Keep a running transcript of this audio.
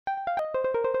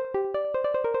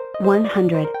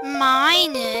100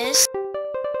 minus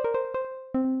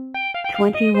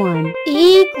 21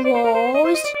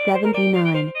 equals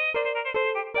 79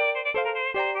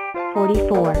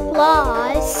 44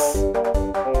 plus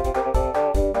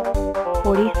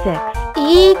 46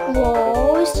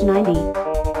 equals 90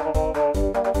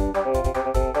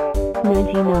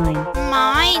 99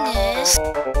 minus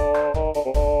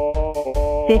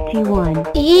 51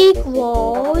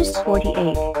 equals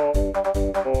 48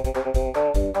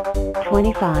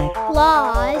 25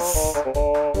 plus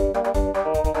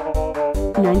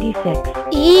 96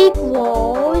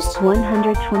 equals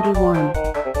 121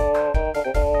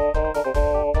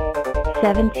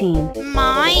 17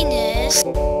 minus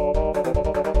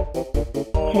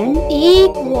 10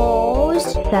 equals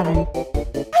 7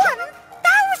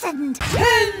 1,000.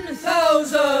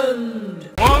 10,000!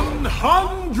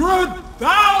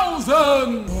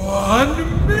 100,000!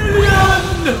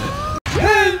 1,000,000!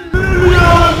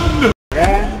 10,000,000!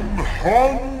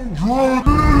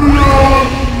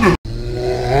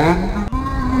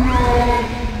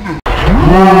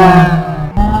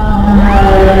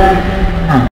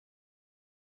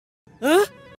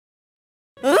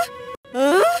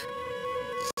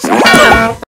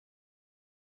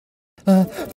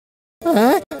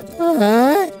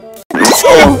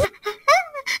 100,000,000!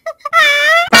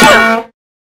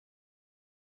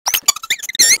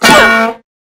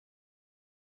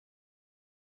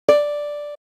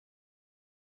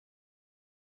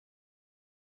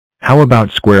 How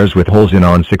about squares with holes in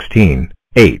on 16,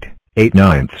 8,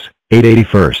 8/9,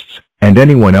 8/81, and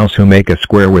anyone else who make a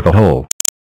square with a hole?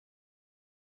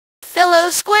 Fellow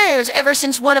squares, ever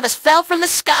since one of us fell from the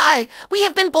sky, we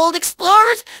have been bold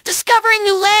explorers, discovering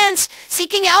new lands,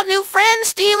 seeking out new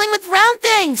friends, dealing with round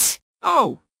things.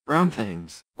 Oh, round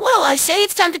things. Well, I say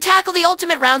it's time to tackle the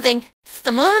ultimate round thing.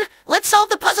 The moon? Let's solve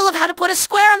the puzzle of how to put a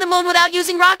square on the moon without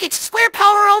using rockets. Square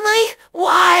power only?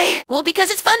 Why? Well, because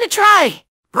it's fun to try.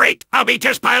 Great, I'll be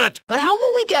test pilot. But how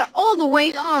will we get all the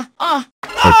way,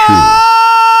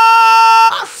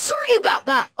 sorry about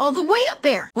that, all the way up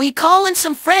there? We call in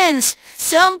some friends.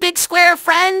 Some big square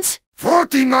friends.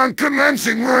 49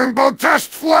 commencing rainbow test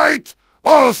flight.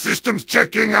 All systems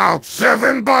checking out.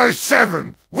 7 by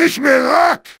 7. Wish me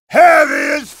luck.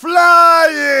 Harry is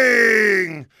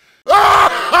flying.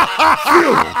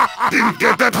 Phew, didn't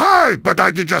get that high, but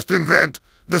I did just invent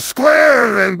the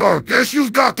square rainbow. Guess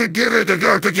you've got to give it a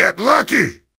go to get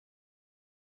lucky.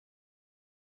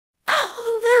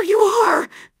 Oh, there you are.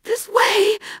 This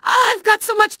way. I've got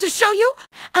so much to show you.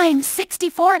 I'm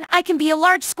 64 and I can be a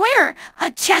large square, a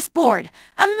chessboard,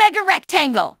 a mega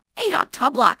rectangle, 8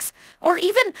 octoblocks, or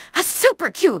even a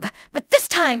super cube. But this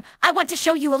time, I want to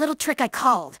show you a little trick I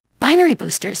called binary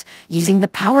boosters, using the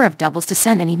power of doubles to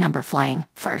send any number flying.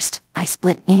 First, I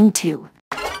split in 2.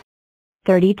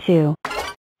 32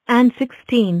 and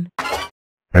 16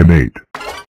 And 8.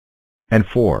 And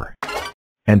 4.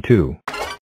 And 2.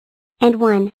 and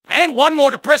 1 And one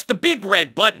more to press the big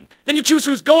red button. Then you choose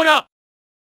who's going up.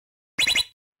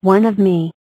 1 of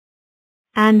me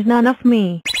and none of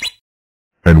me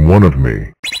And 1 of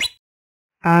me.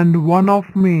 And 1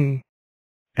 of me.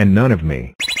 And none of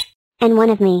me. and 1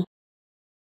 of me.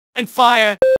 And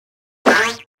fire.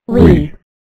 We.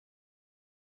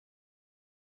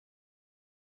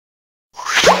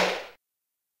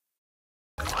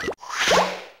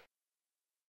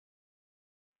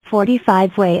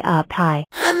 $45 way up high.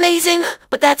 Amazing,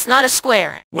 but that's not a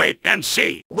square. Wait and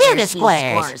see. We're the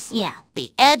squares. Yeah,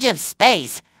 the edge of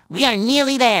space. We are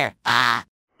nearly there.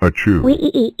 Achoo. We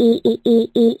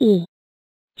e.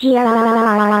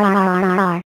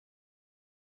 G-R-R-R-R-R-R-R.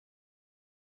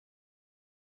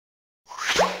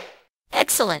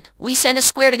 Excellent. We send a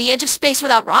square to the edge of space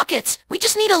without rockets. We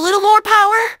just need a little more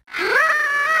power.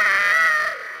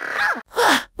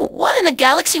 What in the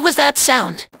galaxy was that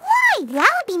sound? Why,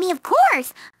 that would be me, of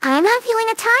course. I'm not feeling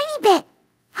a tiny bit.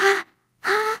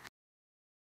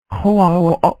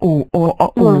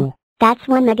 Whoa, that's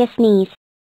 1 mega sneeze.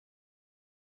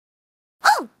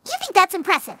 Oh, you think that's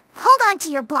impressive? Hold on to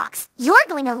your blocks. You're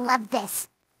going to love this.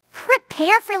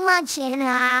 Prepare for lunch and,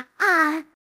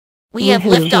 We have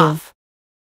Woohoo. liftoff.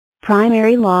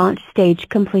 Primary launch stage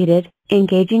completed.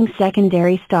 Engaging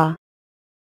secondary star.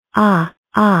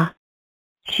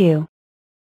 Chew.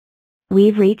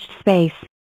 We've reached space.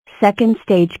 Second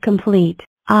stage complete.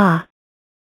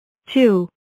 Chew.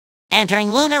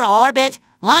 Entering lunar orbit.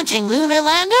 Launching lunar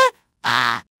lander.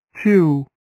 2.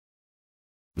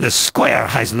 The square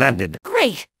has landed.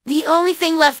 Great. The only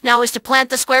thing left now is to plant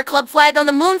the Square Club flag on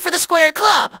the moon for the Square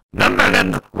Club.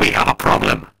 Numberland, we have a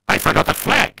problem. I forgot the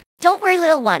flag. don't worry,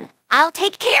 little one. I'll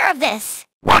take care of this.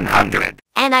 100.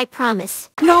 And I promise,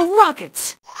 No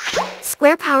rockets.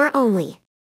 square power only.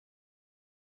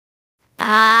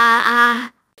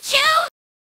 Chew!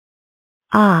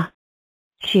 Ah.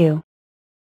 Chew.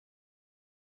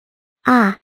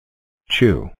 Ah.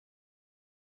 Chew.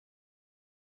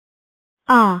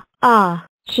 Ah.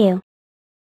 Chew.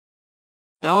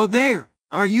 Oh, there.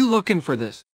 Are you looking for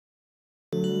this?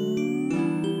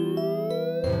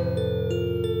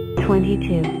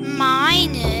 22.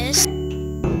 Minus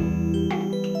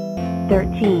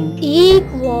 13.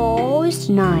 Equals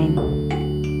 9.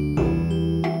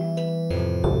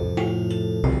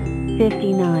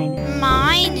 59.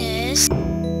 minus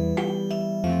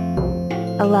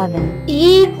 11.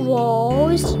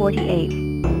 equals 48.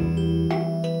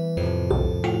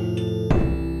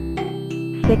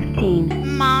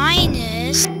 16.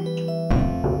 minus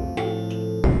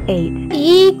 8.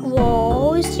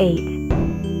 equals 8.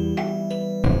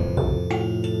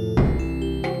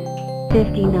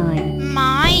 59.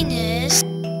 minus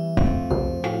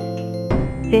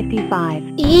 55.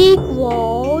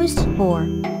 equals 4.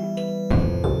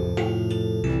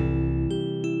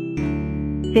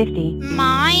 50.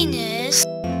 minus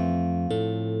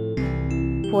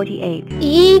 48.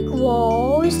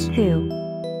 equals 2.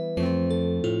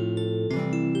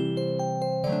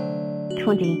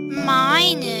 20.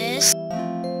 minus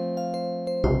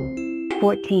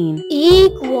 14.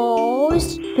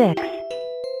 equals 6.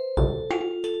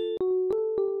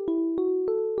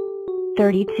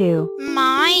 32.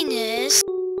 minus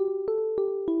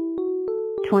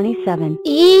 27.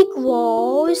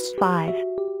 equals 5.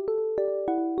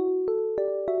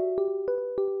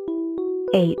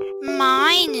 8.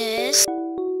 minus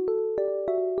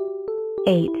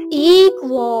 8.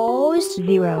 equals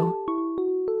 0.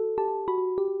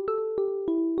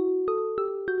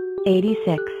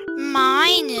 86.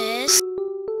 minus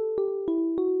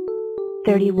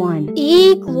 31.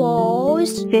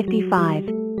 equals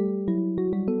 55.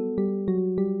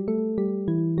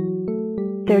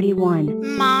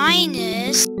 31.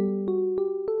 minus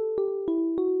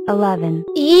 11.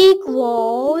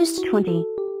 equals 20.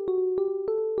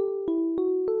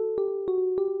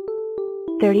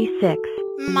 36.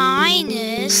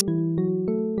 minus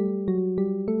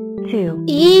 2.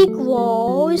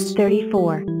 equals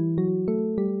 34.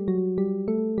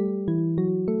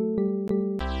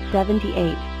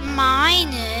 78.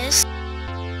 minus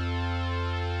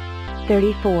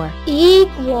 34.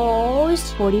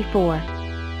 equals 44.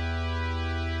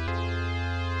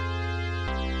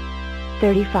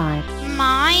 35.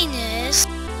 minus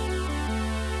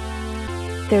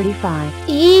 35.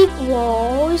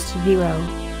 equals 0.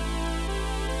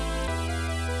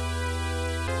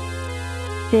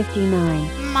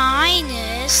 59.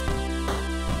 minus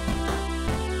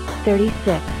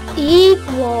 36.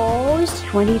 equals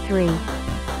 23.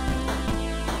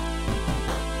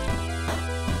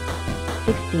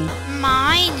 60.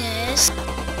 minus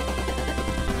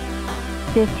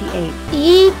 58.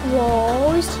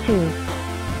 equals 2.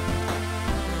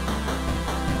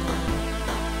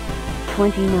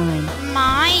 29.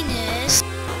 minus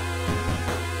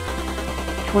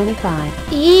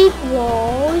 25.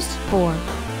 equals 4.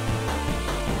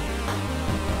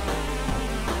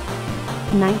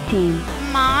 19.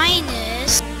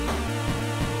 minus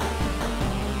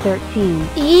 13.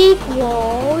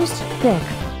 equals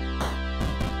 6.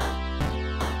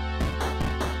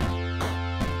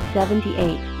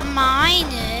 78.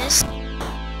 minus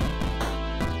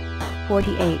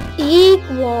 48.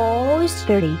 equals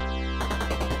 30.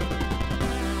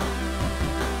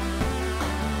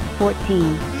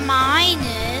 14.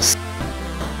 minus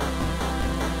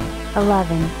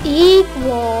 11.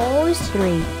 equals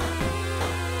 3.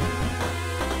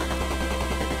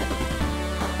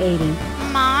 80.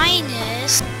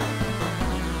 minus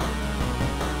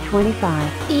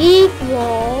 25.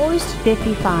 equals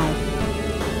 55.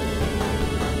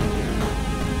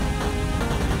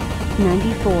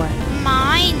 94.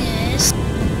 minus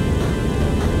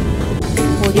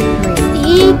 43.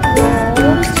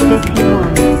 equals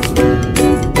 51.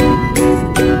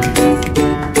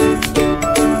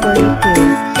 32.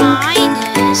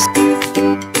 minus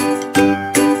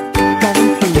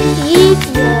 17.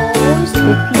 equals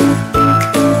 15.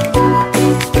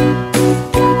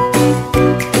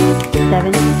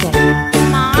 76.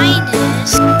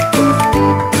 minus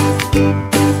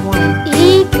 1.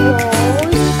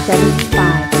 equals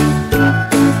 75.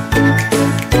 99.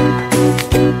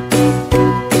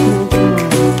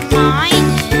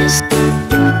 minus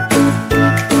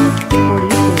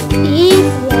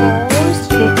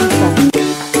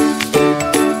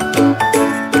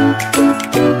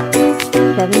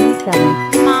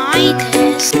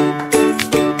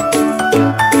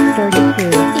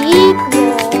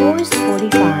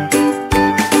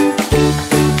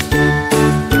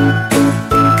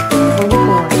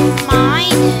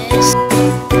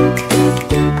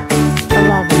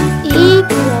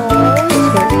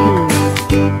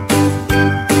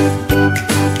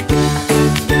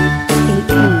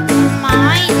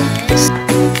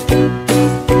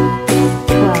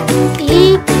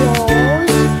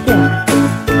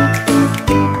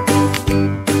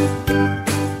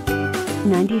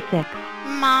 26.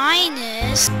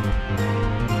 Minus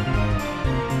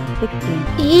 60.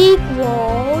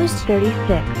 equals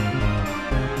 36.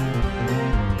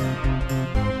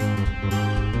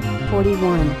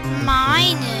 41.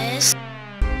 minus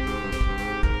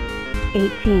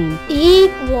 18.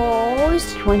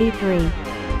 equals 23.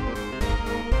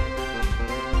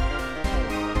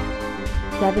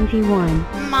 71.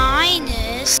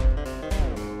 minus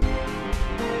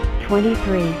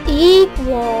 23.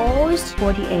 equals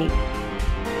 48.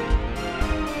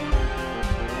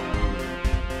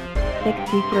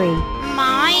 63.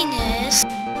 minus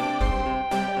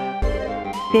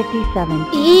 57.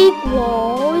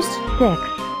 equals 6.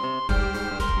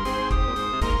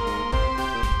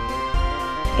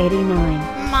 89.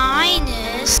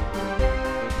 minus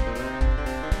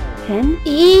 10.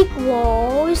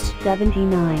 equals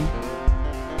 79.